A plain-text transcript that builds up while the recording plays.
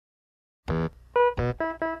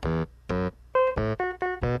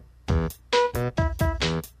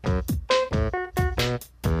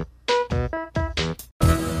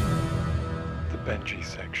Benji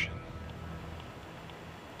section.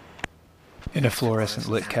 In a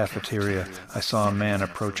fluorescent-lit cafeteria, I saw a man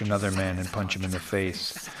approach another man and punch him in the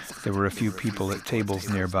face. There were a few people at tables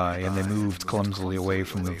nearby, and they moved clumsily away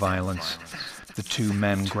from the violence. The two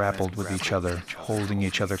men grappled with each other, holding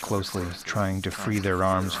each other closely, trying to free their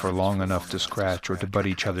arms for long enough to scratch or to butt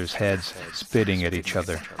each other's heads, spitting at each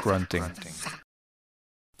other, grunting.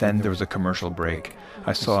 Then there was a commercial break.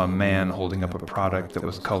 I saw a man holding up a product that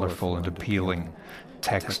was colorful and appealing.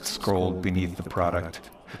 Text scrolled beneath the product.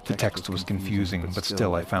 The text was confusing, but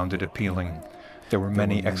still I found it appealing. There were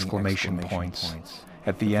many exclamation points.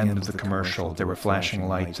 At the end of the commercial, there were flashing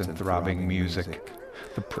lights and throbbing music.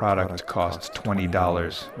 The product cost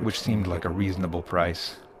 $20, which seemed like a reasonable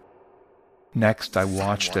price. Next, I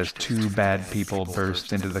watched as two bad people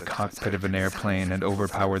burst into the cockpit of an airplane and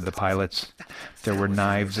overpowered the pilots. There were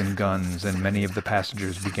knives and guns, and many of the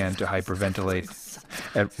passengers began to hyperventilate.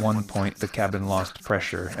 At one point, the cabin lost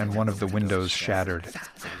pressure, and one of the windows shattered.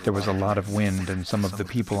 There was a lot of wind, and some of the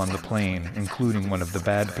people on the plane, including one of the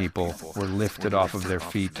bad people, were lifted off of their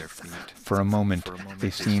feet. For a moment, they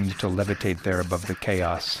seemed to levitate there above the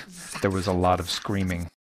chaos. There was a lot of screaming.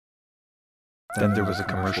 Then there was a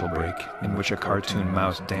commercial break, in which a cartoon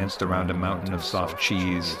mouse danced around a mountain of soft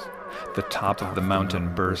cheese. The top of the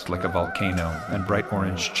mountain burst like a volcano, and bright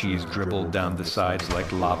orange cheese dribbled down the sides like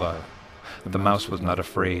lava. The mouse was not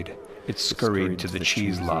afraid. It scurried to the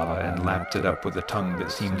cheese lava and lapped it up with a tongue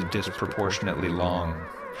that seemed disproportionately long.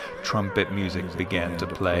 Trumpet music began to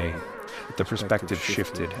play. The perspective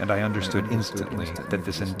shifted, and I understood instantly that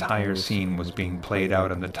this entire scene was being played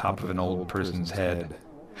out on the top of an old person's head.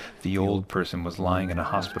 The old person was lying in a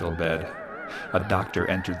hospital bed. A doctor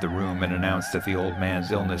entered the room and announced that the old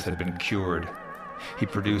man's illness had been cured. He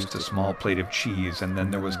produced a small plate of cheese, and then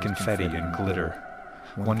there was confetti and glitter.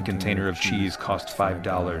 One container of cheese cost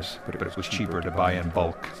 $5, but it was cheaper to buy in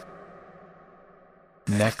bulk.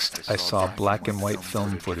 Next, I saw black and white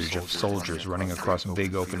film footage of soldiers running across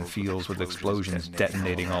big open fields with explosions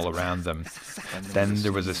detonating all around them. Then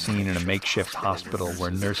there was a scene in a makeshift hospital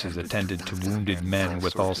where nurses attended to wounded men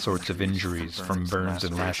with all sorts of injuries, from burns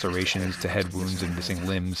and lacerations to head wounds and missing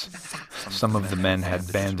limbs. Some of the men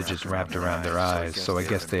had bandages wrapped around their eyes, so I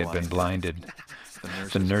guess they had been blinded.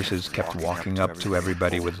 The nurses kept walking up to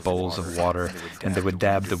everybody with bowls of water, and they would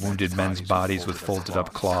dab the wounded men's bodies with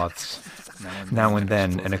folded-up cloths. Now and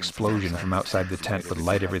then, an explosion from outside the tent would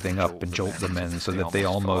light everything up and jolt the men so that they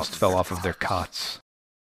almost fell off of their cots.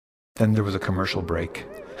 Then there was a commercial break.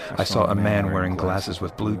 I saw a man wearing glasses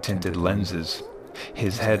with blue-tinted lenses.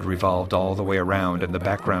 His head revolved all the way around, and the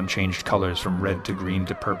background changed colors from red to green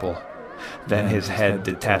to purple. Then his head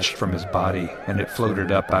detached from his body, and it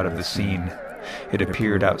floated up out of the scene. It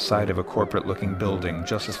appeared outside of a corporate-looking building,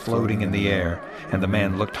 just floating in the air, and the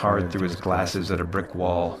man looked hard through his glasses at a brick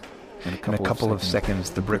wall. In a couple of seconds,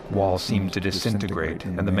 the brick wall seemed to disintegrate,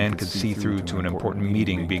 and the man could see through to an important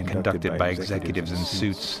meeting being conducted by executives in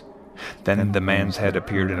suits. Then the man's head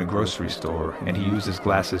appeared in a grocery store, and he used his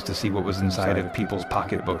glasses to see what was inside of people's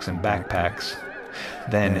pocketbooks and backpacks.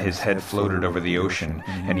 Then his head floated over the ocean,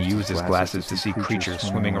 and he used his glasses to see creatures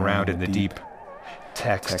swimming around in the deep.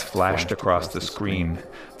 Text flashed across the screen.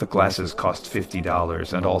 The glasses cost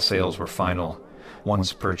 $50, and all sales were final.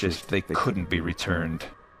 Once purchased, they couldn't be returned.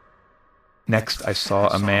 Next, I saw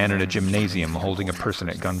a man in a gymnasium holding a person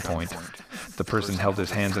at gunpoint. The person held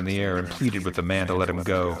his hands in the air and pleaded with the man to let him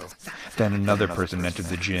go. Then another person entered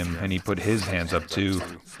the gym, and he put his hands up too.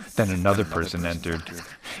 Then another person entered.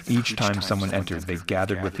 Each time someone entered, they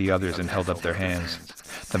gathered with the others and held up their hands.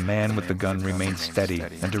 The man with the gun remained steady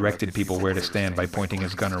and directed people where to stand by pointing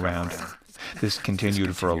his gun around. This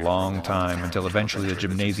continued for a long time, until eventually the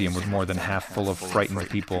gymnasium was more than half full of frightened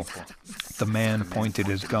people. The man pointed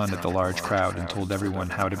his gun at the large crowd and told everyone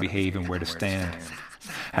how to behave and where to stand.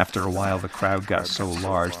 After a while, the crowd got so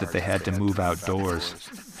large that they had to move outdoors.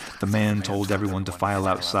 The man told everyone to file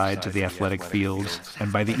outside to the athletic fields,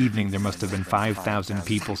 and by the evening there must have been 5,000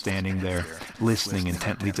 people standing there, listening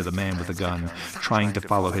intently to the man with the gun, trying to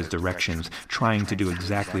follow his directions, trying to do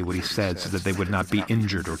exactly what he said so that they would not be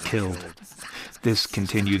injured or killed. This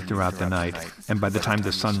continued throughout the night, and by the time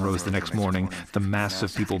the sun rose the next morning, the mass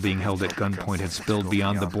of people being held at gunpoint had spilled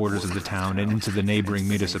beyond the borders of the town and into the neighboring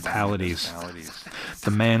municipalities. The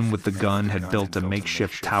man with the gun had built a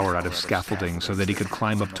makeshift tower out of scaffolding so that he could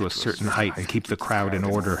climb up to a certain height and keep the crowd in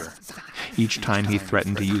order. Each time he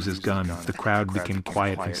threatened to use his gun, the crowd became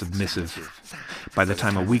quiet and submissive. By the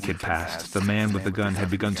time a week had passed, the man with the gun had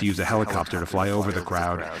begun to use a helicopter to fly over the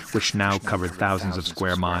crowd, which now covered thousands of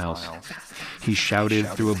square miles. He shouted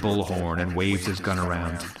through a bullhorn and waved his gun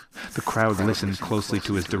around. The crowd listened closely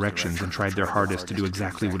to his directions and tried their hardest to do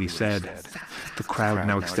exactly what he said. The crowd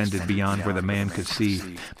now extended beyond where the man could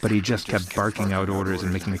see, but he just kept barking out orders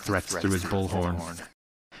and making threats through his bullhorn.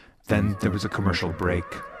 Then there was a commercial break.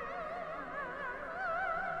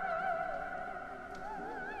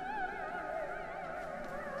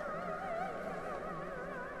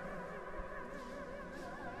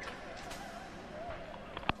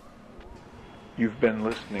 You've been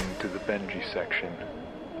listening to the Benji Section.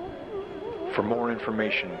 For more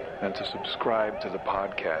information and to subscribe to the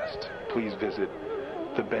podcast, please visit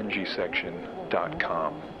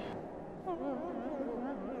thebenjisection.com.